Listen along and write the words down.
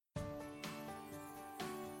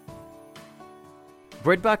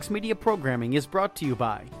Breadbox Media programming is brought to you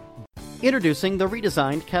by introducing the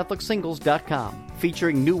redesigned CatholicSingles.com,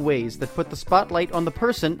 featuring new ways that put the spotlight on the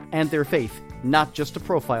person and their faith, not just a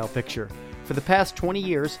profile picture. For the past 20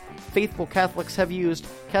 years, faithful Catholics have used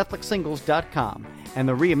CatholicSingles.com, and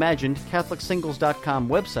the reimagined CatholicSingles.com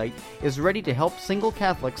website is ready to help single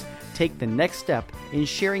Catholics take the next step in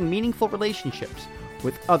sharing meaningful relationships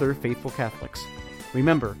with other faithful Catholics.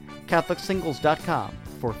 Remember, CatholicSingles.com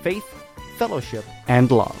for faith, fellowship, and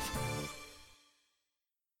love.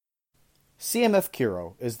 CMF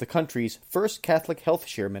Curo is the country's first Catholic health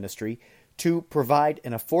share ministry to provide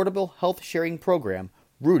an affordable health sharing program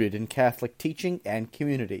rooted in Catholic teaching and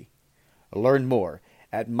community. Learn more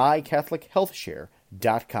at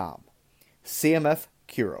mycatholichealthshare.com. CMF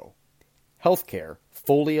Curo. Healthcare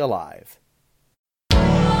fully alive.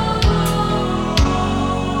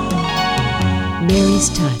 Mary's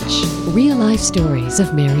Touch. Real-life stories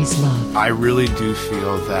of Mary's love. I really do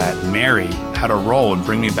feel that Mary had a role in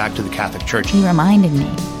bringing me back to the Catholic Church. He reminded me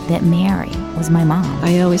that Mary was my mom.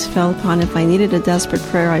 I always fell upon, if I needed a desperate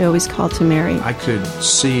prayer, I always called to Mary. I could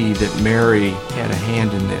see that Mary had a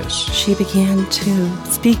hand in this. She began to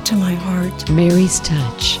speak to my heart. Mary's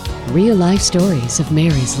Touch. Real-life stories of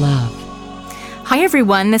Mary's love. Hi,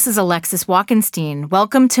 everyone. This is Alexis Walkenstein.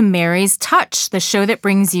 Welcome to Mary's Touch, the show that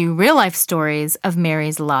brings you real-life stories of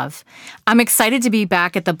Mary's love. I'm excited to be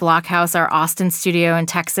back at the Blockhouse, our Austin studio in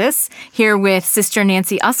Texas, here with Sister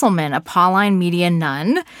Nancy Usselman, a Pauline media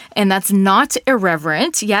nun. And that's not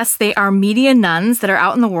irreverent. Yes, they are media nuns that are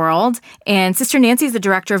out in the world. And Sister Nancy is the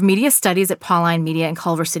director of media studies at Pauline Media in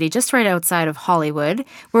Culver City, just right outside of Hollywood.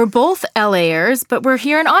 We're both LAers, but we're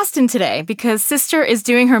here in Austin today because Sister is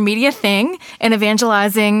doing her media thing and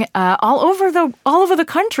evangelizing all over the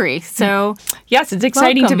country. So yes, it's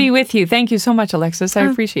exciting welcome. To be with you. Thank you so much, Alexis. I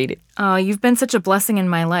appreciate it. You've been such a blessing in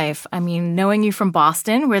my life. I mean, knowing you from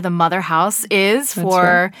Boston, where the mother house is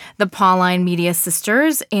for the Pauline Media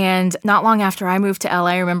Sisters. And not long after I moved to LA,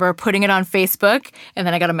 I remember putting it on Facebook. And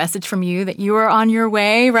then I got a message from you that you were on your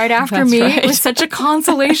way right after me. Right. It was such a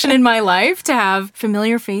consolation in my life to have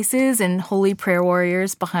familiar faces and holy prayer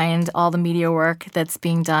warriors behind all the media work that's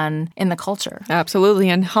being done in the culture. Absolutely.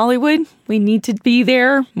 And Hollywood, we need to be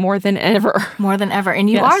there more than ever. More than ever. And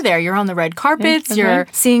you are there. You're on the red carpets. Yes, you're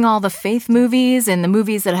seeing all the faith movies and the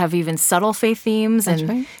movies that have even subtle faith themes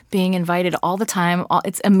and being invited all the time.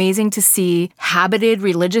 It's amazing to see habited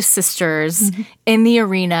religious sisters in the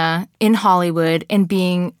arena in Hollywood and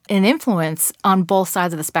being an influence on both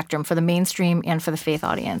sides of the spectrum for the mainstream and for the faith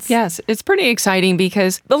audience. Yes, it's pretty exciting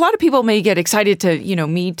because a lot of people may get excited to,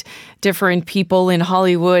 meet different people in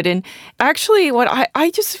Hollywood. And actually, what I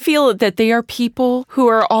just feel that they are people who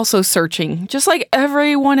are also searching, just like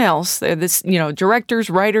everyone else. They're directors,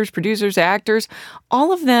 writers, producers, actors,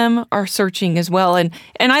 all of them are searching as well. And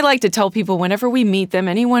I like to tell people whenever we meet them,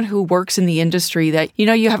 anyone who works in the industry, that,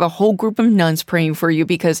 you have a whole group of nuns praying for you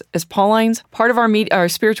because as Paulines, part of our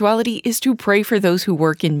spirituality is to pray for those who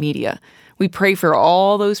work in media. We pray for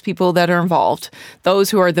all those people that are involved, those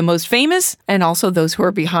who are the most famous and also those who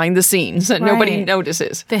are behind the scenes that nobody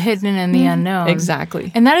notices. The hidden and the unknown.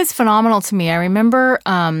 Exactly. And that is phenomenal to me. I remember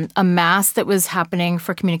a mass that was happening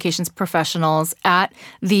for communications professionals at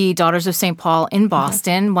the Daughters of St. Paul in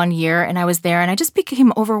Boston one year, and I was there, and I just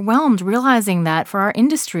became overwhelmed realizing that for our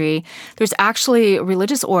industry, there's actually a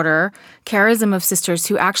religious order, charism of sisters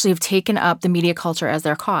who actually have taken up the media culture as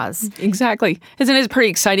their cause. Exactly. Isn't it pretty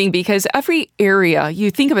exciting because every area, you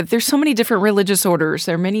think of it, there's so many different religious orders.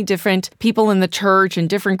 There are many different people in the church and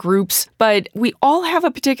different groups, but we all have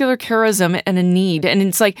a particular charism and a need. And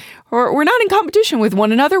it's like, we're not in competition with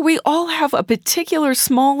one another. We all have a particular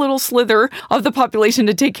small little slither of the population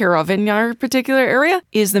to take care of. And our particular area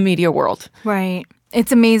is the media world. Right.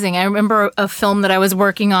 It's amazing. I remember a film that I was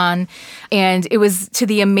working on, and it was to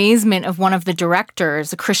the amazement of one of the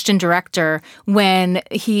directors, a Christian director, when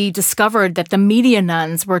he discovered that the media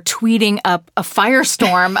nuns were tweeting up a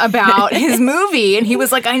firestorm about his movie. And he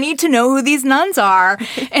was like, I need to know who these nuns are.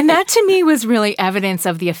 And that to me was really evidence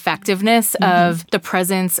of the effectiveness of the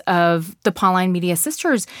presence of the Pauline Media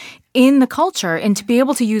Sisters in the culture, and to be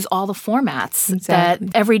able to use all the formats that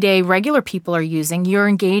everyday regular people are using, you're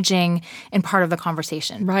engaging in part of the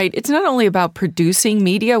conversation. Right. It's not only about producing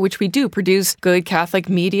media, which we do produce good Catholic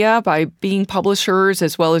media by being publishers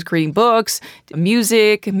as well as creating books,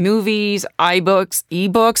 music, movies, iBooks,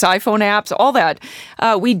 ebooks, iPhone apps, all that.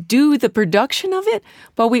 We do the production of it,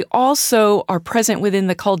 but we also are present within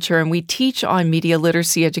the culture, and we teach on media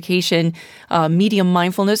literacy education, media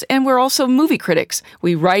mindfulness, and we're also movie critics.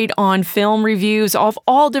 We write on film reviews of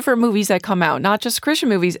all different movies that come out, not just Christian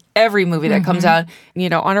movies, every movie that comes out.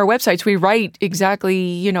 On our websites, we write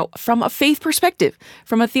exactly, from a faith perspective,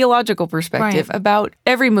 from a theological perspective about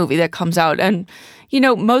every movie that comes out. And,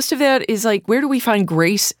 most of that is like, where do we find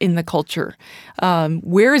grace in the culture?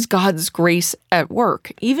 Where is God's grace at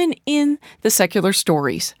work, even in the secular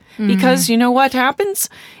stories? Because you know what happens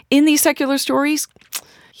in these secular stories?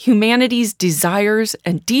 Humanity's desires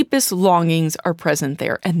and deepest longings are present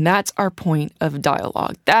there. And that's our point of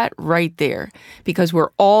dialogue. That right there. Because we're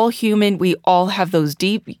all human. We all have those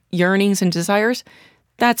deep yearnings and desires.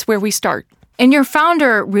 That's where we start. And your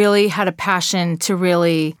founder really had a passion to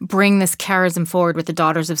really bring this charism forward with the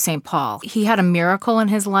Daughters of St. Paul. He had a miracle in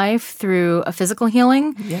his life through a physical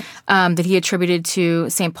healing that he attributed to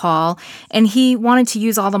St. Paul. And he wanted to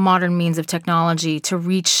use all the modern means of technology to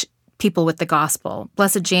reach people with the gospel.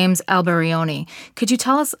 Blessed James Alberione. Could you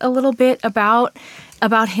tell us a little bit about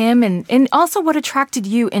him and also what attracted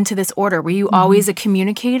you into this order? Were you always a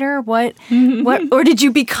communicator? What or did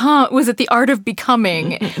you become, was it the art of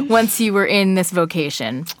becoming once you were in this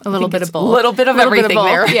vocation? A little bit of both. A little bit of everything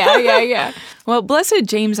there. Yeah. Well, Blessed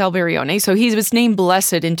James Alberione, so he was named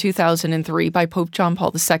Blessed in 2003 by Pope John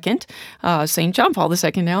Paul II, St. John Paul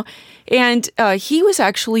II now. And he was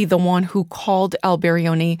actually the one who called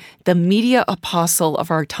Alberione the media apostle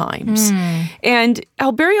of our times. And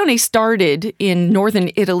Alberione started in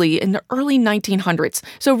northern Italy in the early 1900s.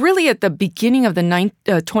 So really at the beginning of the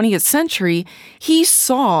 20th century, he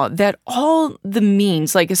saw that all the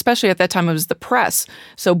means, like especially at that time it was the press,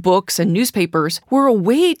 so books and newspapers, were a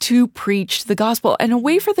way to preach the gospel and a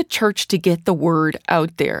way for the church to get the word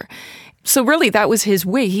out there. So really that was his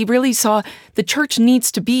way. He really saw the church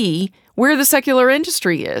needs to be where the secular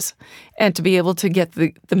industry is and to be able to get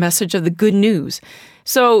the message of the good news.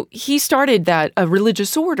 So he started a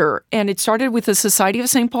religious order, and it started with the Society of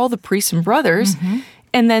St. Paul, the Priests and Brothers,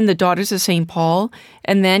 and then the Daughters of St. Paul,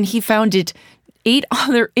 and then he founded 8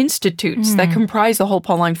 other institutes that comprise the whole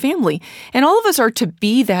Pauline family. And all of us are to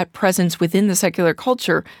be that presence within the secular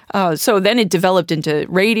culture. So then it developed into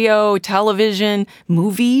radio, television,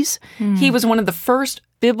 movies. He was one of the first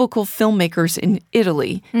biblical filmmakers in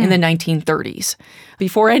Italy in the 1930s,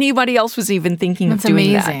 before anybody else was even thinking of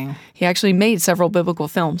doing that. He actually made several biblical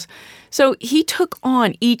films. So he took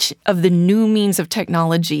on each of the new means of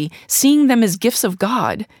technology, seeing them as gifts of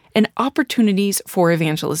God and opportunities for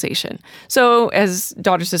evangelization. So as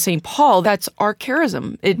Daughters of St. Paul, that's our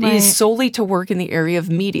charism. It is solely to work in the area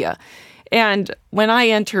of media. And when I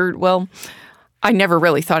entered, I never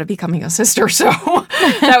really thought of becoming a sister. So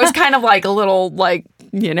that was kind of like a little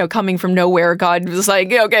coming from nowhere. God was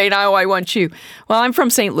like, okay, now I want you. Well, I'm from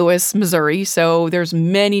St. Louis, Missouri, so there's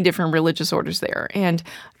many different religious orders there. And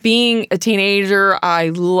being a teenager, I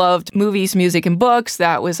loved movies, music, and books.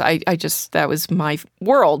 That was that was my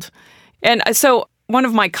world. And so one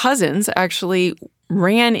of my cousins actually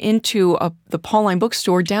ran into the Pauline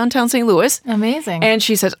bookstore downtown St. Louis. Amazing. And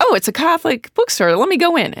she says, oh, it's a Catholic bookstore. Let me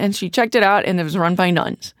go in. And she checked it out, and it was run by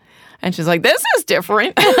nuns. And she's like, this is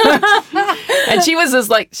different. And she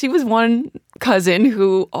was one cousin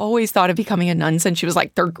who always thought of becoming a nun since she was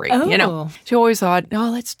like third grade, She always thought,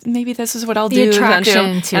 maybe this is what I'll do. The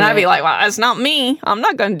attraction to and I'd be it. like, well, that's not me. I'm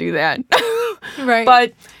not going to do that. Right.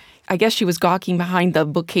 But I guess she was gawking behind the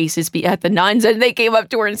bookcases at the nuns, and they came up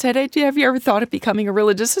to her and said, hey, have you ever thought of becoming a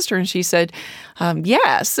religious sister? And she said,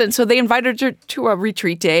 yes. And so they invited her to a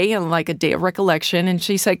retreat day and like a day of recollection. And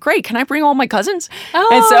she said, great, can I bring all my cousins? Oh,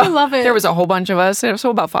 and so I love it. There was a whole bunch of us, so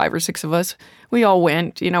about 5 or 6 of us. We all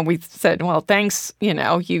went, we said, well, thanks,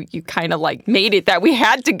 you kind of like made it that we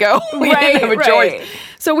had to go. We didn't have a choice.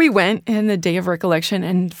 So we went in the day of recollection,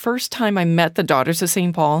 and first time I met the Daughters of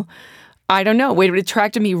St. Paul, I don't know. What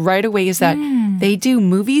attracted me right away is that they do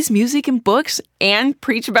movies, music, and books and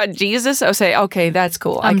preach about Jesus. I would say, okay, that's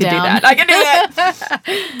cool. I can do that.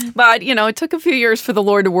 But, it took a few years for the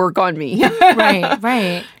Lord to work on me.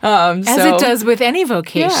 Right. As it does with any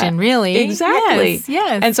vocation, really. Exactly.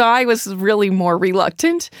 Yes. And so I was really more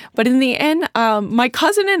reluctant. But in the end, my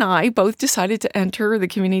cousin and I both decided to enter the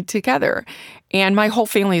community together. And my whole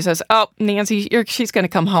family says, oh, Nancy, she's going to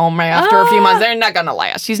come home right after a few months. They're not going to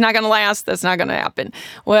last. She's not going to last. That's not going to happen.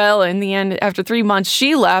 Well, in the end, after 3 months,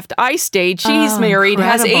 she left. I stayed. She's married,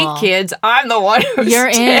 incredible. has 8 kids. I'm the one who's You're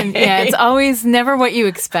in. Yeah, it's always never what you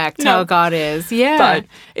expect how God is. Yeah. But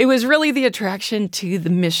it was really the attraction to the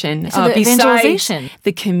mission. To the evangelization.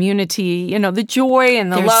 The community, the joy and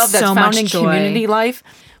the There's love that's so found much in joy. Community life.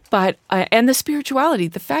 But, and the spirituality,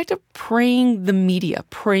 the fact of praying the media,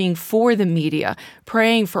 praying for the media,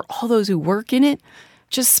 praying for all those who work in it,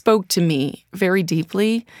 just spoke to me very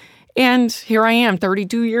deeply. And here I am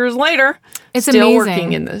 32 years later, it's still amazing.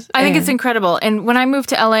 working in this. I think it's incredible. And when I moved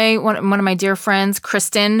to LA, one of my dear friends,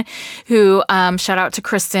 Kristen, who, shout out to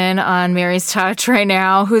Kristen on Mary's Touch right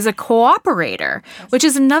now, who's a cooperator, which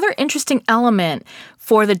is another interesting element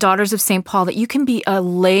for the Daughters of St. Paul, that you can be a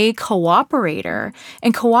lay cooperator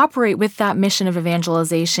and cooperate with that mission of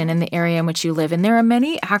evangelization in the area in which you live. And there are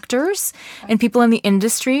many actors and people in the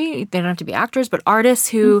industry, they don't have to be actors, but artists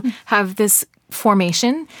who have this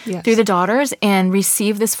formation through the Daughters and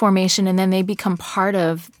receive this formation, and then they become part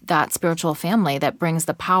of that spiritual family that brings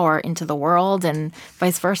the power into the world and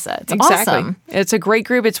vice versa. It's awesome. It's a great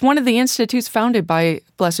group. It's one of the institutes founded by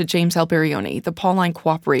Blessed James Alberione, the Pauline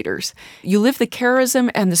Cooperators. You live the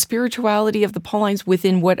charism and the spirituality of the Paulines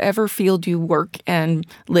within whatever field you work and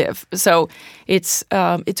live. So it's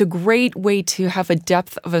a great way to have a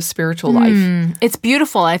depth of a spiritual life. It's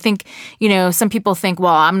beautiful. I think, some people think,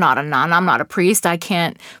 well, I'm not a nun, I'm not a priest, I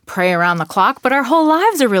can't pray around the clock, but our whole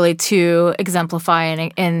lives are really to exemplify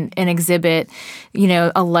and exhibit,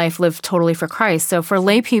 a life lived totally for Christ. So for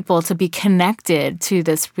lay people to be connected to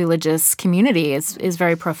this religious community is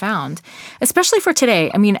very profound, especially for today.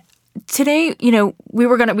 I mean, today,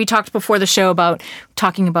 we talked before the show about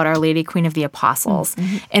talking about Our Lady, Queen of the Apostles,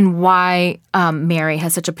 and why Mary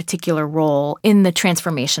has such a particular role in the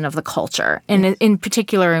transformation of the culture, and in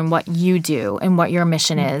particular in what you do and what your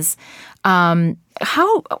mission is. How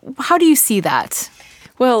do you see that?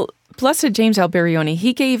 Well, Blessed James Alberione,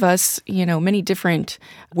 he gave us, many different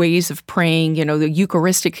ways of praying, the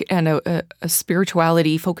Eucharistic and a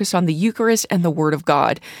spirituality focused on the Eucharist and the Word of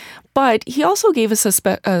God. But he also gave us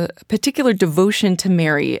a particular devotion to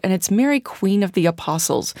Mary, and it's Mary, Queen of the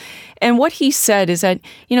Apostles. And what he said is that,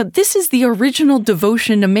 this is the original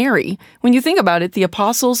devotion to Mary. When you think about it, the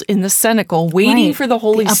apostles in the cenacle waiting for the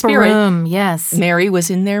Holy Spirit. Room, yes. Mary was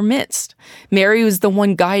in their midst. Mary was the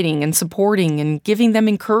one guiding and supporting and giving them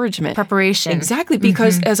encouragement. Preparation. Exactly,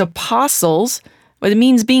 because as apostles, it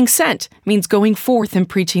means being sent. It means going forth and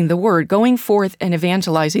preaching the word, going forth and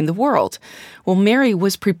evangelizing the world. Well, Mary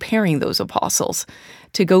was preparing those apostles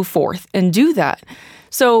to go forth and do that.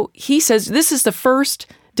 So he says this is the first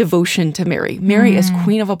devotion to Mary, Mary as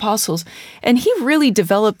Queen of Apostles. And he really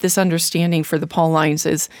developed this understanding for the Paulines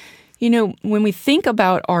as, when we think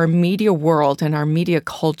about our media world and our media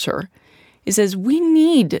culture, it says we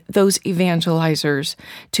need those evangelizers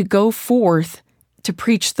to go forth to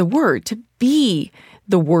preach the word, to be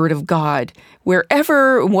the word of God,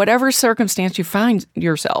 whatever circumstance you find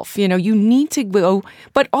yourself. You need to go,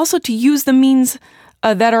 but also to use the means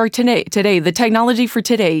that are today, the technology for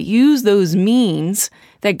today. Use those means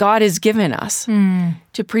that God has given us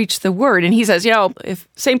to preach the word. And he says, if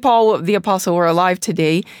St. Paul the Apostle were alive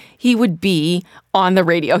today, he would be on the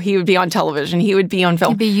radio, he would be on television, he would be on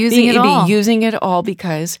film. He'd be using it all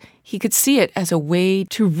because he could see it as a way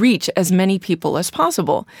to reach as many people as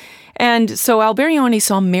possible. And so Alberione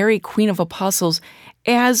saw Mary, Queen of Apostles,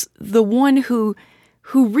 as the one who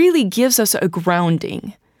really gives us a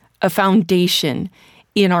grounding, a foundation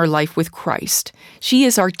in our life with Christ. She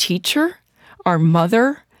is our teacher, our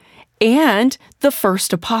mother, and the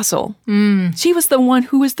first apostle. She was the one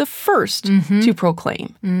who was the first to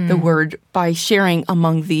proclaim the word by sharing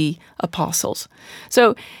among the apostles.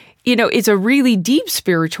 So, it's a really deep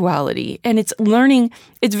spirituality, and it's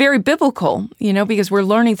very biblical, because we're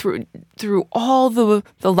learning through all the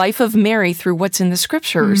life of Mary through what's in the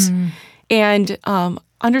scriptures, and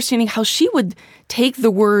understanding how she would take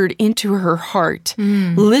the word into her heart,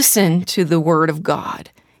 listen to the word of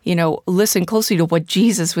God, listen closely to what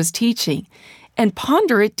Jesus was teaching, and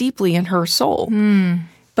ponder it deeply in her soul.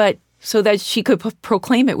 But so that she could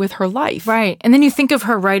proclaim it with her life. Right. And then you think of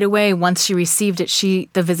her right away once she received it,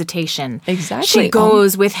 the visitation. Exactly. She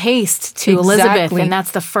goes with haste to Elizabeth, and that's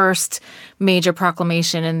the first major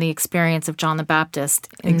proclamation in the experience of John the Baptist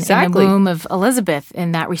in the womb of Elizabeth,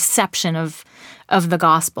 in that reception of the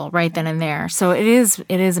gospel right then and there. So it is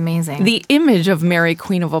amazing. The image of Mary,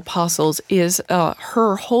 Queen of Apostles, is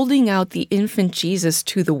her holding out the infant Jesus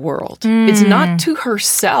to the world. It's not to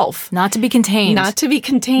herself. Not to be contained. Not to be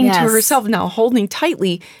contained to herself, now holding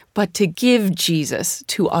tightly, but to give Jesus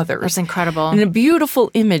to others. That's incredible. And a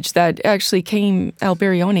beautiful image that actually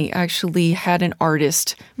Alberione actually had an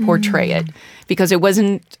artist portray it, because it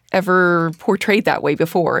wasn't ever portrayed that way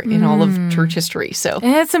before in all of church history. So,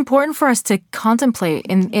 and it's important for us to contemplate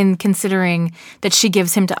in considering that she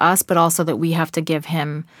gives him to us, but also that we have to give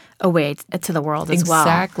him away to the world as well.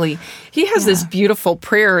 Exactly. He has this beautiful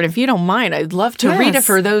prayer, and if you don't mind, I'd love to read it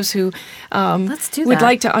for those who would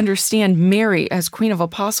like to understand Mary as Queen of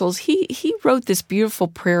Apostles. He wrote this beautiful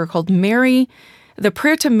prayer called Mary, the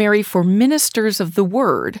prayer to Mary for ministers of the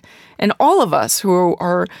Word. And all of us who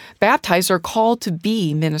are baptized are called to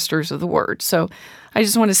be ministers of the Word. So I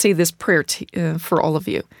just want to say this prayer for all of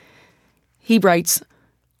you. He writes,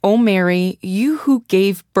 O Mary, you who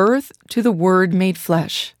gave birth to the Word made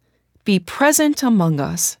flesh, be present among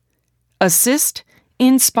us. Assist,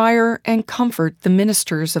 inspire, and comfort the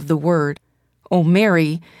ministers of the Word. O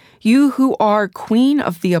Mary, you who are Queen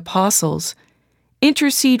of the Apostles,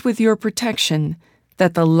 intercede with your protection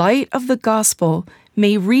that the light of the gospel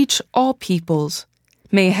may reach all peoples.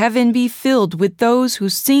 May heaven be filled with those who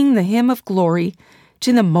sing the hymn of glory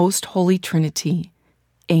to the most holy Trinity.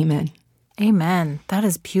 Amen. Amen. That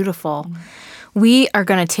is beautiful. We are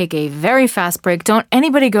going to take a very fast break. Don't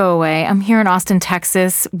anybody go away. I'm here in Austin,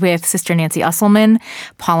 Texas with Sister Nancy Usselman,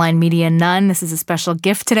 Pauline Media nun. This is a special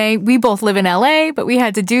gift today. We both live in LA, but we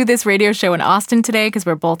had to do this radio show in Austin today because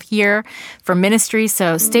we're both here for ministry.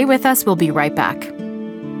 So stay with us. We'll be right back.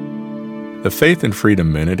 The Faith and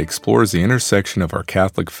Freedom Minute explores the intersection of our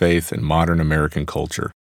Catholic faith and modern American culture,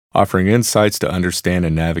 offering insights to understand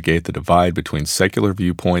and navigate the divide between secular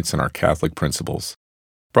viewpoints and our Catholic principles.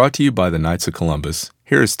 Brought to you by the Knights of Columbus,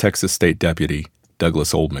 here is Texas State Deputy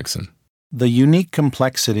Douglas Oldmixon. The unique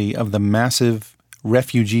complexity of the massive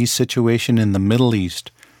refugee situation in the Middle East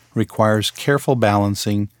requires careful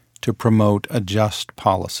balancing to promote a just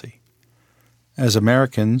policy. As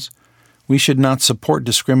Americans, we should not support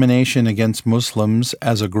discrimination against Muslims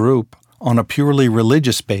as a group on a purely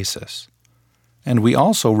religious basis. And we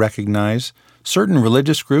also recognize certain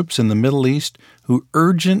religious groups in the Middle East who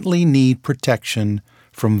urgently need protection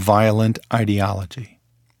from violent ideology.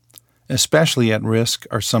 Especially at risk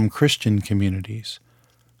are some Christian communities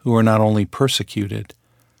who are not only persecuted,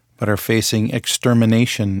 but are facing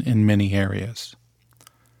extermination in many areas.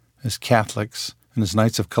 As Catholics and as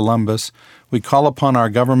Knights of Columbus, we call upon our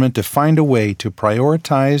government to find a way to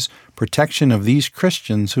prioritize protection of these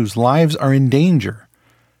Christians whose lives are in danger,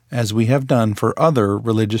 as we have done for other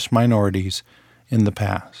religious minorities in the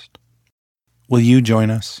past. Will you join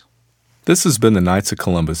us? This has been the Knights of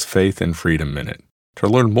Columbus Faith and Freedom Minute. To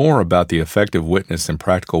learn more about the effective witness and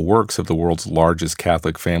practical works of the world's largest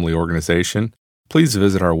Catholic family organization, please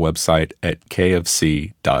visit our website at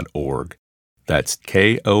kfc.org. That's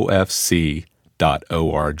kofc.org.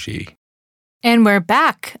 And we're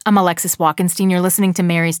back. I'm Alexis Walkenstein. You're listening to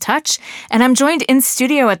Mary's Touch, and I'm joined in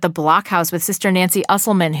studio at the Block House with Sister Nancy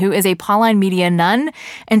Usselman, who is a Pauline Media nun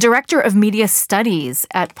and Director of Media Studies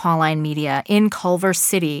at Pauline Media in Culver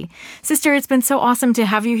City. Sister, it's been so awesome to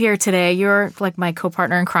have you here today. You're like my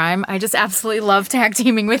co-partner in crime. I just absolutely love tag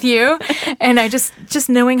teaming with you. And I just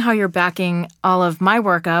knowing how you're backing all of my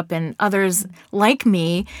work up and others like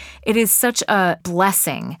me, it is such a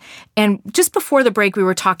blessing. And just before the break, we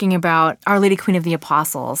were talking about Our Lady Queen of the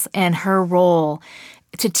Apostles and her role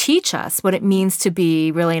to teach us what it means to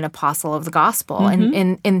be really an apostle of the gospel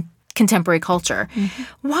in contemporary culture.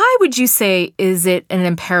 Why would you say is it an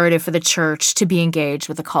imperative for the church to be engaged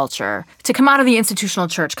with the culture, to come out of the institutional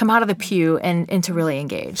church, come out of the pew and to really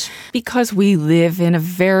engage? Because we live in a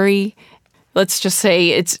very, let's just say,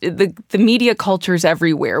 it's the media culture is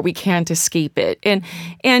everywhere. We can't escape it.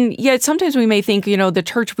 And yet sometimes we may think, the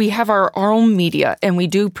church, we have our own media and we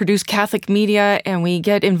do produce Catholic media and we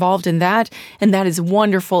get involved in that. And that is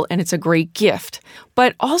wonderful and it's a great gift.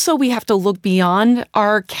 But also we have to look beyond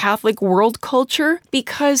our Catholic world culture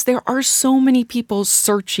because there are so many people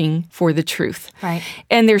searching for the truth. Right.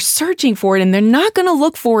 And they're searching for it and they're not going to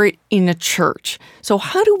look for it in a church. So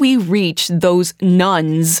how do we reach those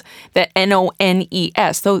nuns, that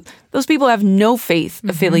N-O-N-E-S? Those people have no faith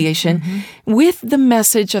affiliation with the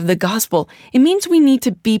message of the gospel. It means we need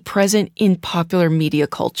to be present in popular media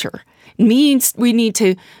culture. It means we need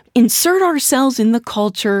to insert ourselves in the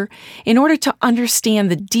culture in order to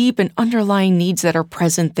understand the deep and underlying needs that are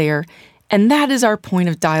present there. And that is our point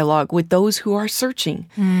of dialogue with those who are searching.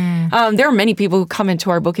 There are many people who come into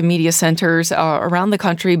our book and media centers around the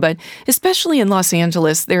country, but especially in Los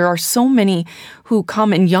Angeles, there are so many who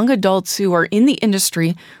come and young adults who are in the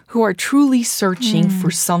industry who are truly searching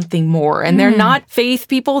for something more. And they're not faith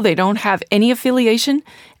people. They don't have any affiliation.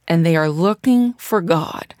 And they are looking for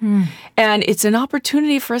God. And it's an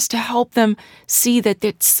opportunity for us to help them see that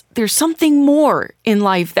there's something more in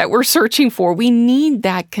life that we're searching for. We need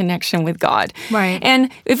that connection with God. Right.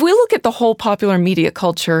 And if we look at the whole popular media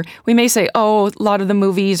culture, we may say, a lot of the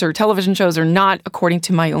movies or television shows are not according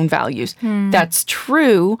to my own values. That's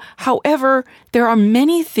true. However, there are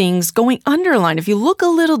many things going underlined. If you look a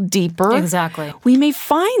little deeper, exactly, we may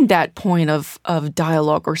find that point of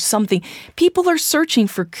dialogue or something. People are searching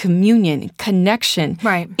for communion, connection,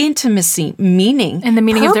 intimacy, meaning, and the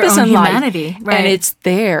meaning of their own humanity. Right. And it's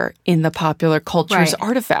there in the popular culture's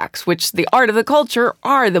artifacts, which the art of the culture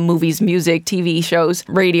are the movies, music, TV shows,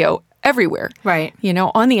 radio, everywhere. Right. You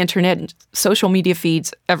know, on the internet, social media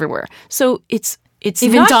feeds, everywhere. So it's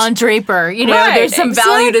even not, Don Draper, you know, there's some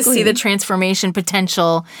value to see the transformation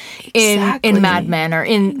potential in Mad Men or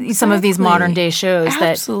in some of these modern day shows.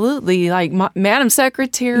 Absolutely. Like Madam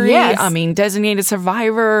Secretary, Designated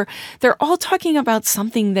Survivor. They're all talking about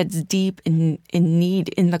something that's deep in need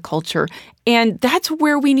in the culture. And that's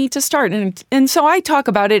where we need to start. And so I talk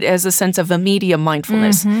about it as a sense of a media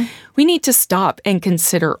mindfulness. Mm-hmm. We need to stop and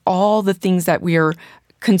consider all the things that we are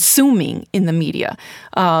consuming in the media,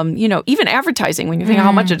 even advertising when you think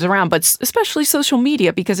how much it's around, but especially social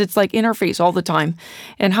media because it's like in our face all the time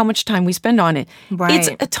and how much time we spend on it. Right. It's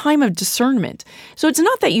a time of discernment. So it's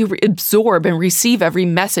not that you absorb and receive every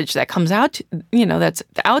message that comes out, that's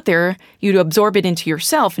out there, you to absorb it into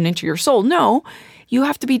yourself and into your soul. No, you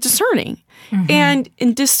have to be discerning. Mm-hmm. And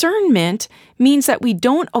in discernment means that we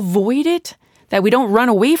don't avoid it, that we don't run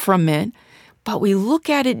away from it, but we look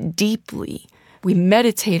at it deeply. We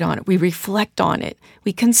meditate on it. We reflect on it.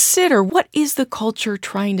 We consider what is the culture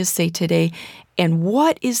trying to say today and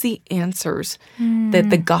what is the answers that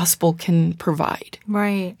the gospel can provide.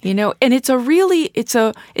 Right. And it's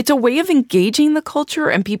a way of engaging the culture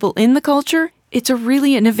and people in the culture. It's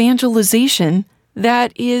really an evangelization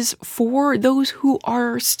that is for those who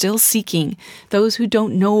are still seeking, those who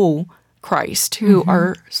don't know Christ, who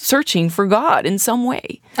are searching for God in some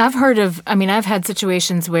way. I've had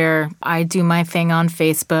situations where I do my thing on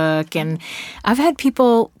Facebook and I've had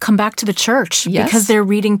people come back to the church because they're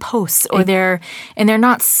reading posts or they're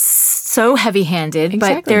not so heavy-handed,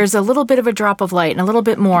 but there's a little bit of a drop of light and a little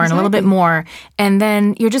bit more and a little bit more. And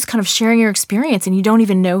then you're just kind of sharing your experience and you don't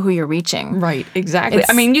even know who you're reaching. Right, exactly.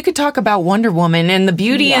 You could talk about Wonder Woman and the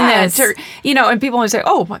beauty in that, and people always say,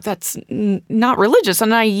 oh, that's not religious.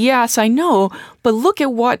 And I know, but look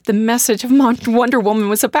at what the message of Wonder Woman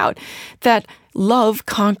was about, that love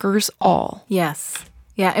conquers all. Yes.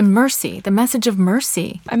 Yeah, and mercy, the message of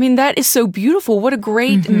mercy. That is so beautiful. What a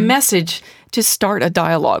great message to start a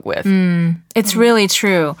dialogue with. It's really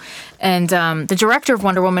true. And the director of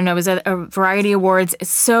Wonder Woman was at a Variety Awards. It's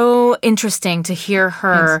so interesting to hear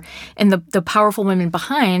her and the powerful women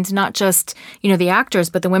behind, not just, the actors,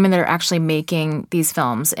 but the women that are actually making these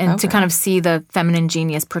films and to kind of see the feminine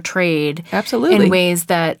genius portrayed in ways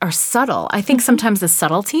that are subtle. I think sometimes the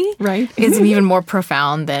subtlety is even more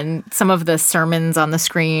profound than some of the sermons on the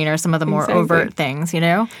screen or some of the more overt things,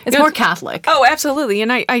 It's more Catholic. Oh, absolutely.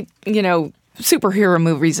 And I superhero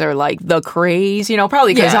movies are like the craze,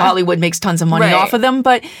 probably because Hollywood makes tons of money off of them.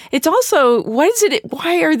 But it's also,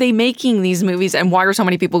 why are they making these movies and why are so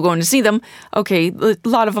many people going to see them? Okay, a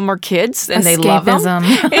lot of them are kids and they love them.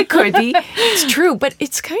 It could be. It's true. But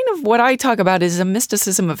it's kind of what I talk about is a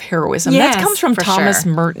mysticism of heroism. Yes, that comes from Thomas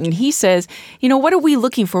Merton. He says, what are we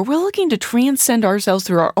looking for? We're looking to transcend ourselves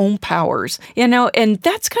through our own powers, and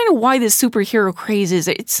that's kind of why this superhero craze is.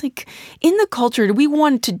 It's like in the culture, we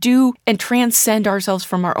want to do and transcend ourselves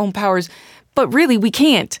from our own powers, but really we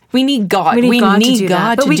can't. We need God. We need God to do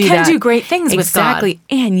that. But we can do great things with God. Exactly.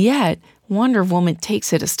 And yet, Wonder Woman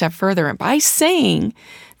takes it a step further. And by saying,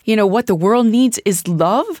 what the world needs is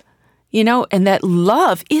love, and that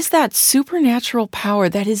love is that supernatural power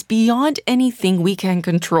that is beyond anything we can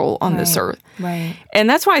control on this earth. Right. And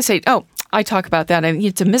that's why I say, I talk about that.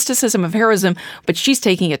 It's a mysticism of heroism, but she's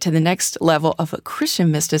taking it to the next level of a Christian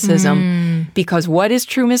mysticism because what is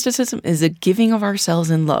true mysticism is a giving of ourselves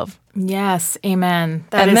in love. Yes, amen.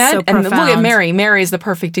 That is so profound. And look at Mary. Mary is the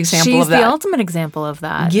perfect example of that. She's the ultimate example of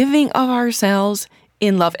that. Giving of ourselves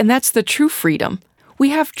in love. And that's the true freedom.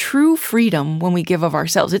 We have true freedom when we give of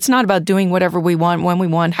ourselves. It's not about doing whatever we want, when we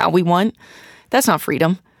want, how we want. That's not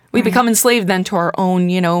freedom. We become enslaved then to our own,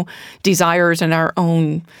 desires and our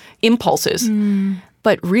own impulses.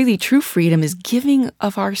 But really, true freedom is giving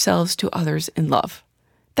of ourselves to others in love.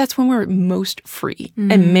 That's when we're most free.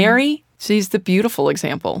 And Mary, she's the beautiful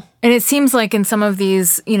example. And it seems like in some of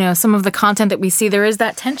these, some of the content that we see, there is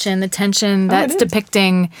that tension, that's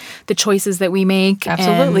depicting the choices that we make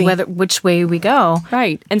and which way we go.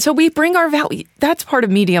 Right. And so we bring our value. That's part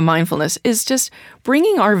of media mindfulness, is just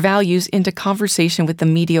bringing our values into conversation with the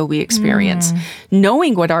media we experience,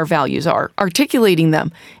 knowing what our values are, articulating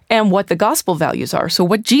them, and what the gospel values are. So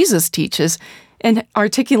what Jesus teaches and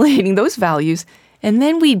articulating those values. And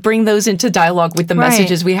then we bring those into dialogue with the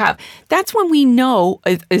messages we have. That's when we know,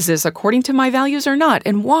 is this according to my values or not,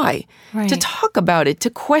 and why? To talk about it,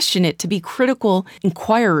 to question it, to be critical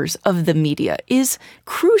inquirers of the media is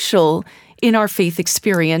crucial in our faith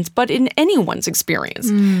experience, but in anyone's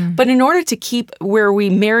experience. But in order to keep where we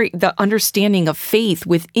marry the understanding of faith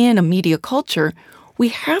within a media culture, we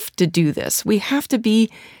have to do this. We have to be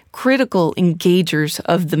critical engagers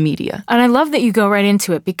of the media. And I love that you go right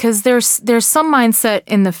into it, because there's some mindset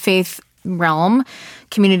in the faith realm,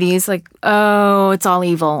 communities like, oh, it's all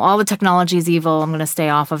evil. All the technology is evil. I'm going to stay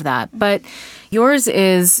off of that. But yours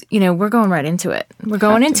is, we're going right into it. We're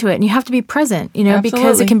going into it, and you have to be present,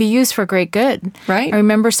 because it can be used for great good. Right. I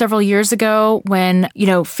remember several years ago when,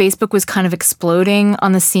 Facebook was kind of exploding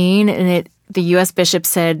on the scene, and the U.S. bishop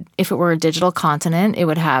said if it were a digital continent, it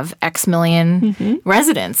would have X million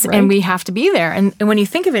residents, and we have to be there. And when you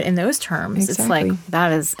think of it in those terms, it's like,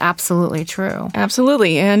 that is absolutely true.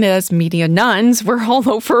 Absolutely. And as media nuns, we're all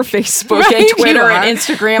over Facebook and Twitter and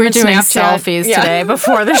Instagram We're and doing Snapchat. selfies today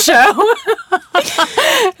before the show.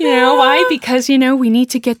 Why? Because, we need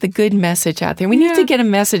to get the good message out there. We need to get a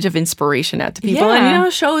message of inspiration out to people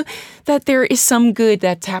and, show that there is some good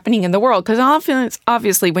that's happening in the world. Because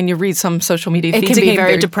obviously, when you read some social media feeds, it can be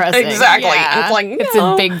very depressing. Exactly. Yeah. It's like, it's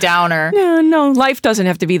a big downer. No, life doesn't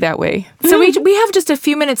have to be that way. So we have just a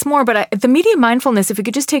few minutes more, but the media mindfulness, if we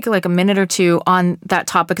could just take like a minute or two on that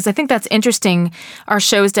topic, because I think that's interesting. Our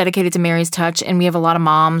show is dedicated to Mary's Touch, and we have a lot of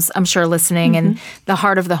moms, I'm sure, listening, and the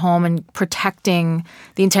heart of the home and protecting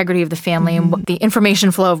the integrity of the family and the information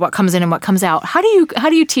flow of what comes in and what comes out. How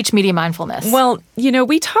do you teach media mindfulness? Well,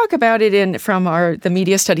 we talk about it from the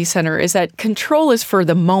Media Study Center, is that control is for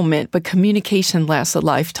the moment, but communication lasts a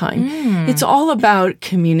lifetime. It's all about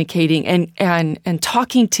communicating and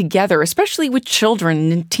talking together, especially with children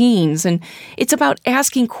and teens. And it's about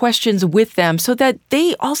asking questions with them so that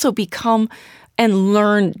they also become and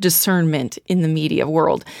learn discernment in the media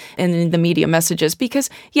world and in the media messages. Because,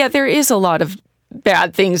 there is a lot of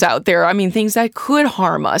bad things out there. I mean, things that could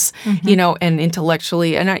harm us, and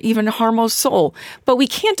intellectually, and even harm our soul. But we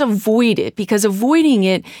can't avoid it, because avoiding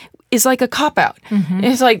it is like a cop-out.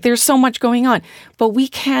 It's like there's so much going on. But we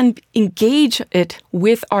can engage it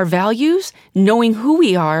with our values, knowing who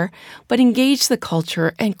we are, but engage the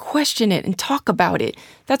culture and question it and talk about it.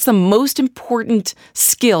 That's the most important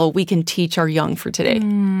skill we can teach our young for today.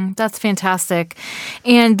 That's fantastic.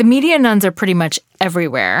 And the media nuns are pretty much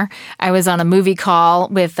everywhere. I was on a movie call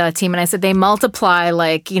with a team, and I said they multiply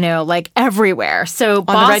like everywhere. So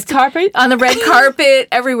on the red carpet? On the red carpet,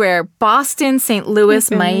 everywhere. Boston, St.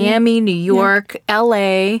 Louis, Miami, New York,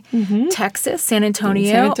 L.A., Texas, San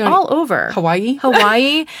Antonio, all over.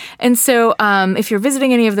 Hawaii. And so if you're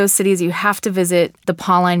visiting any of those cities, you have to visit the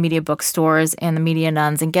Pauline Media bookstores and the Media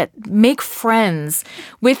Nuns and make friends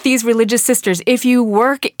with these religious sisters. If you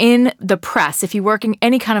work in the press, if you work in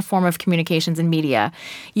any kind of form of communications and media,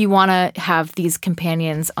 you want to have these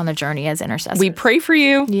companions on the journey as intercessors. We pray for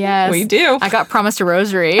you. Yes. We do. I got promised a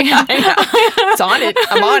rosary. It's on it.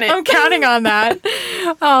 I'm on it. I'm counting on that.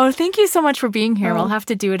 Oh, thank you so much for being here. We'll have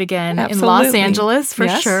to do it again in Los Angeles for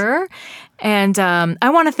sure. And I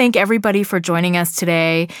want to thank everybody for joining us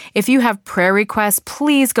today. If you have prayer requests,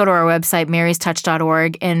 please go to our website,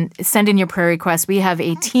 marystouch.org, and send in your prayer requests. We have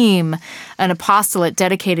a team, an apostolate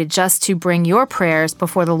dedicated just to bring your prayers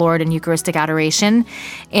before the Lord in Eucharistic adoration.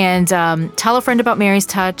 And tell a friend about Mary's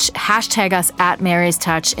Touch, hashtag us at Mary's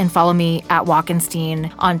Touch, and follow me at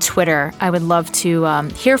Walkenstein on Twitter. I would love to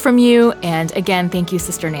hear from you. And again, thank you,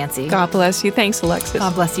 Sister Nancy. God bless you. Thanks, Alexis.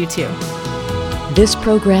 God bless you too. This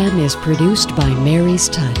program is produced by Mary's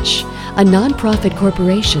Touch, a nonprofit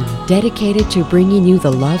corporation dedicated to bringing you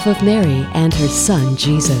the love of Mary and her son,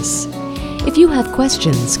 Jesus. If you have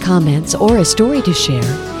questions, comments, or a story to share,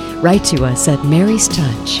 write to us at Mary's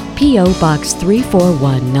Touch, P.O. Box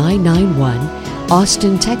 341991,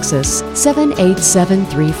 Austin, Texas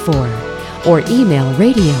 78734, or email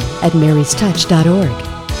radio@marystouch.org.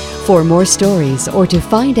 For more stories or to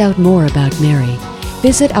find out more about Mary,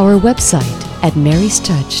 visit our website at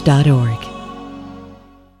marystouch.org.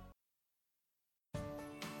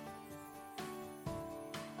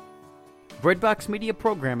 Breadbox Media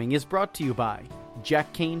programming is brought to you by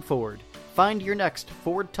Jack Kane Ford. Find your next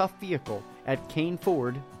Ford Tough vehicle at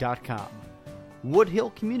caneford.com.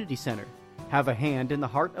 Woodhill Community Center. Have a hand in the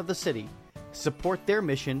heart of the city. Support their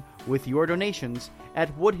mission with your donations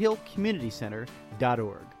at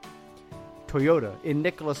woodhillcommunitycenter.org. Toyota in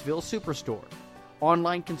Nicholasville Superstore.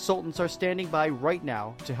 Online consultants are standing by right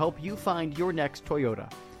now to help you find your next Toyota.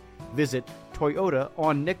 Visit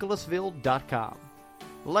toyotaonnicholasville.com.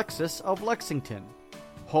 Lexus of Lexington,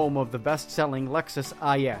 home of the best-selling Lexus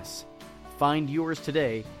IS. Find yours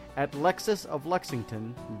today at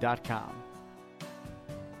lexusoflexington.com.